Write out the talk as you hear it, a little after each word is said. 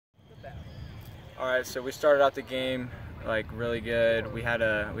All right, so we started out the game like really good. We had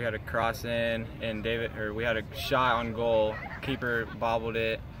a cross in, and we had a shot on goal. Keeper bobbled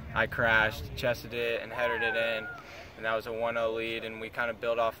it. I crashed, chested it, and headed it in, and that was a 1-0 lead. And we kind of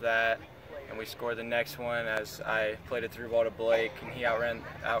built off that, and we scored the next one as I played a through ball to Blake, and he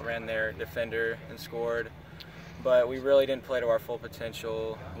outran their defender and scored. But we really didn't play to our full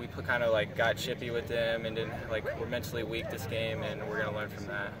potential. We kind of like got chippy with them, and we're mentally weak this game, and we're gonna learn from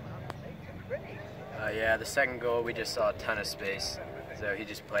that. Yeah, the second goal, we just saw a ton of space. So he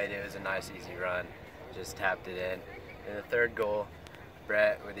just played it. It was a nice, easy run. Just tapped it in. And the third goal,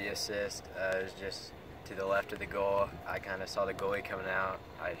 Brett with the assist, it was just to the left of the goal. I kind of saw the goalie coming out.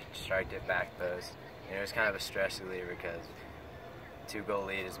 I striked it back post. And it was kind of a stress reliever because 2-goal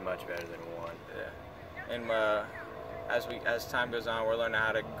lead is much better than 1. Yeah. And as time goes on, we're learning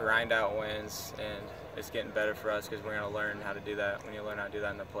how to grind out wins, and it's getting better for us because we're going to learn how to do that when you learn how to do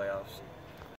that in the playoffs.